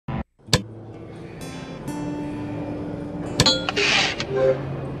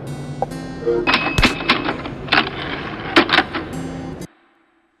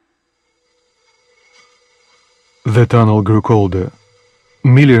The tunnel grew colder.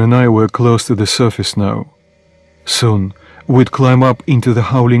 Millie and I were close to the surface now. Soon, we'd climb up into the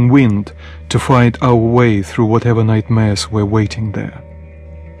howling wind to fight our way through whatever nightmares were waiting there.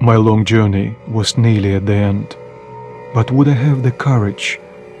 My long journey was nearly at the end. But would I have the courage,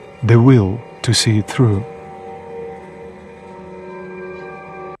 the will to see it through?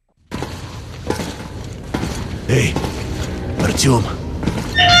 Hey, Artyom.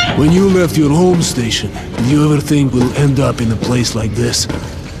 When you left your home station, did you ever think we'll end up in a place like this?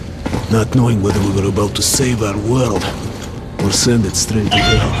 Not knowing whether we were about to save our world, or send it straight to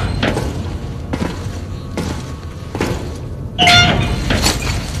hell.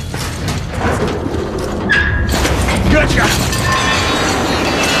 Gotcha!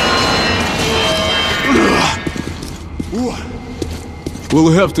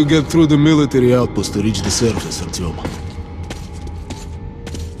 We'll have to get through the military outpost to reach the surface, Artyom.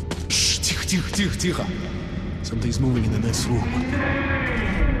 Shh, тихо. Something's moving in the next room.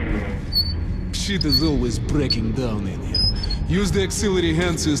 Shit is always breaking down in here. Use the auxiliary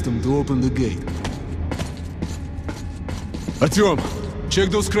hand system to open the gate. Artyom, check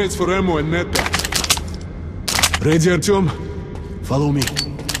those crates for ammo and medpacks. Ready, Artyom? Follow me.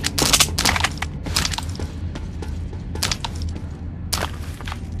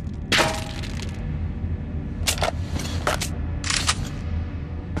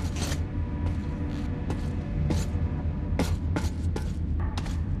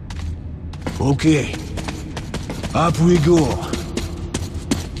 Okay, up we go.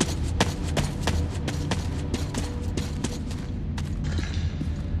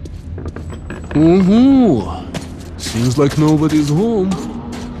 Seems like nobody's home.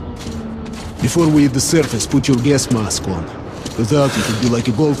 Before we hit the surface, put your gas mask on. Without it, you'd be like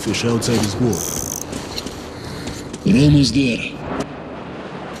a goldfish outside his wall. We're almost there.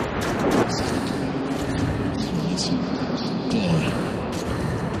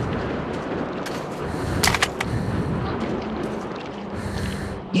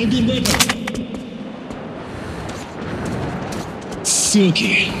 Load your weapon!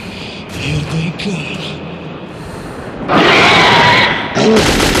 Suki! Here they come!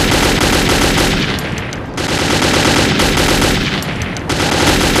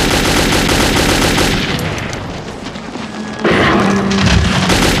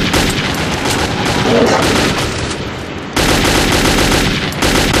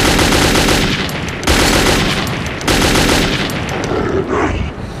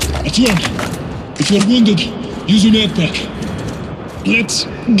 Artyom, if you're wounded, use your medpack. Let's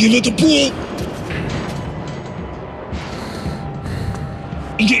give it a pull.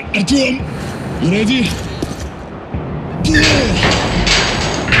 Okay, Artyom, you ready? Pull!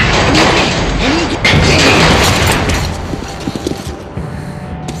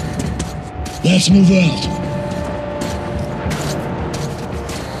 Let's move out.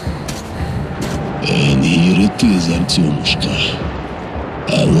 And here it is, Artyomушка.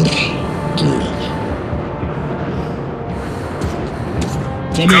 Our goal.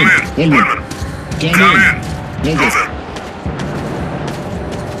 Come in. Come in. Over.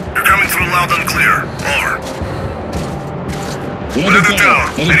 You're coming through loud and clear. Over. We're at the tower.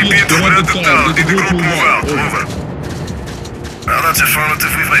 I repeat, we're at the tower. Did the group move out? Over. Well, that's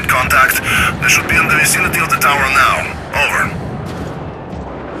affirmative. We've made contact. They should be in the vicinity of the tower now. Over.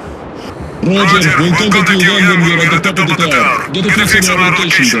 Roger, we'll contact you again when we're at the top of the tower. Get a fix on our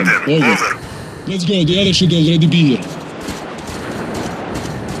rotation then. Over. Let's go, the others should already be here.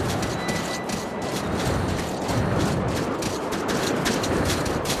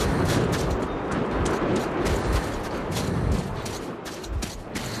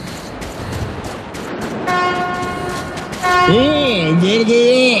 Oh, and there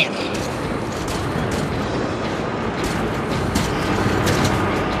they are.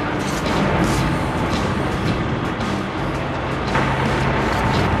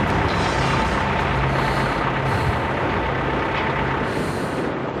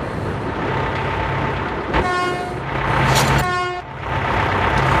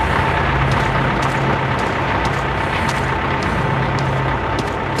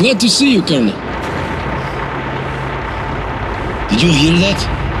 Glad to see you, Colonel. Did you hear that?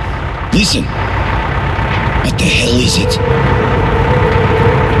 Listen. What the hell is it?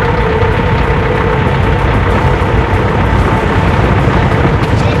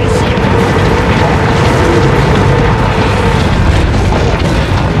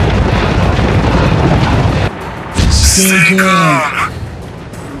 Stay calm.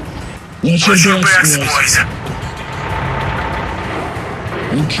 Watch your backs, boys.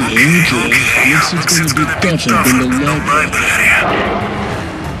 Okay. Looks it's gonna be tougher than the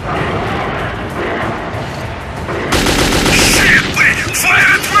library. Shit, wait! Fire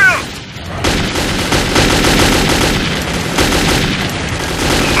at will!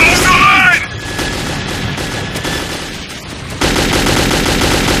 Hold the line!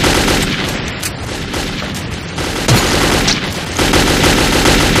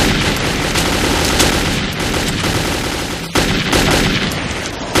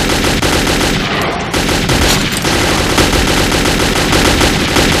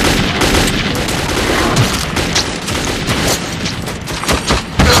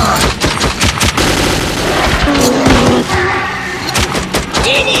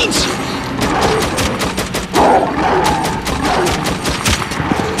 Demons!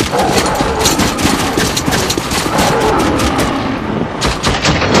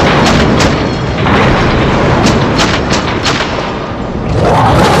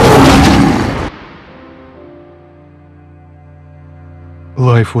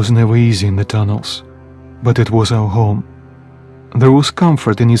 Life was never easy in the tunnels, but it was our home. There was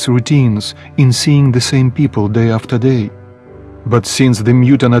comfort in its routines, in seeing the same people day after day. But since the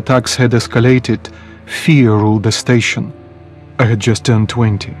mutant attacks had escalated, fear ruled the station. I had just turned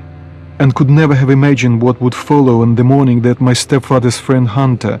 20, and could never have imagined what would follow on the morning that my stepfather's friend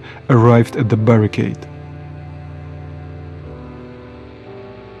Hunter arrived at the barricade.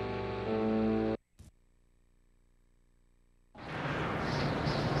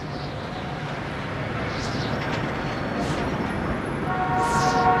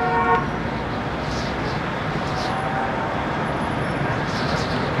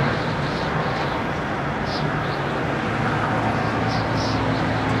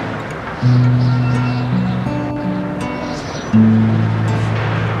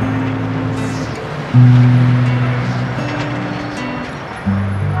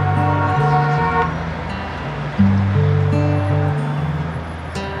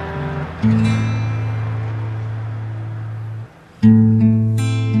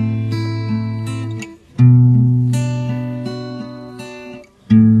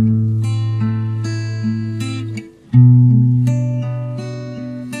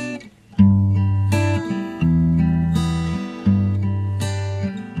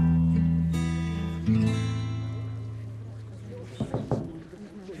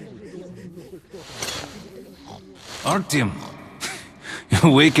 Artyom, you're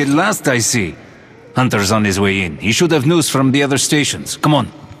awake at last, I see. Hunter's on his way in. He should have news from the other stations. Come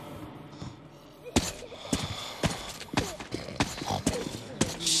on.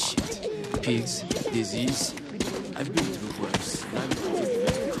 Shit. Pigs, disease. I've been through worse.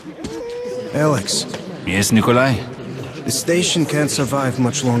 Alex, Yes, Nikolai? the station can't survive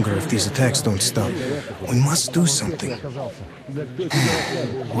much longer if these attacks don't stop. We must do something.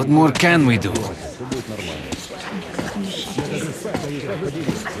 What more can we do?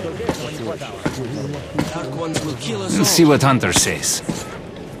 Dark ones will kill us We'll see what Hunter says.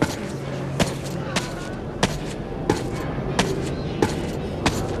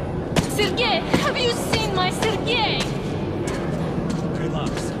 Sergei, have you seen my Sergei?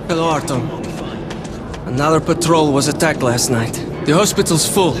 Hello, Artyom. Another patrol was attacked last night. The hospital's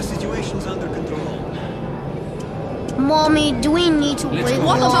full. Mommy, do we need to wait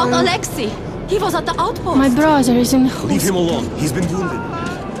What long? about Alexei? He was at the outpost. My brother is in Leave him alone. He's been wounded.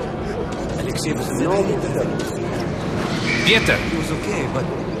 Pieter! He was okay, but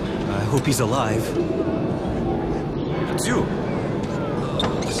I hope he's alive. It's you.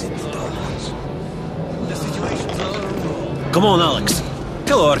 Come on, Alex.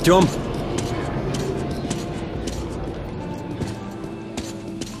 Hello, Artyom.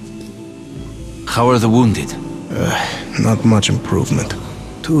 How are the wounded? Not much improvement.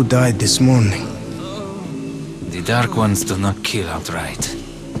 2 died this morning. The Dark Ones do not kill outright,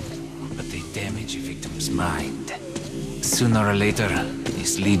 but they damage a victim's mind. Sooner or later,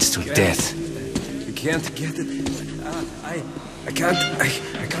 this leads to death. You can't get it. I can't.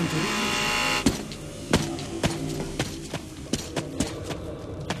 I can't do it.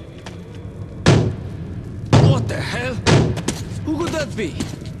 What the hell? Who could that be?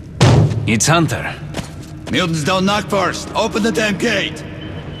 It's Hunter. Mutants don't knock first. Open the damn gate.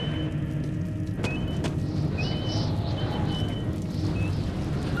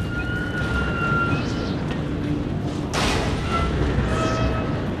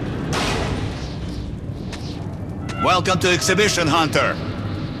 Welcome to Exhibition, Hunter.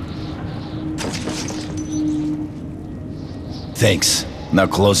 Thanks. Now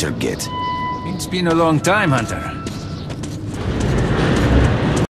close your gate. It's been a long time, Hunter.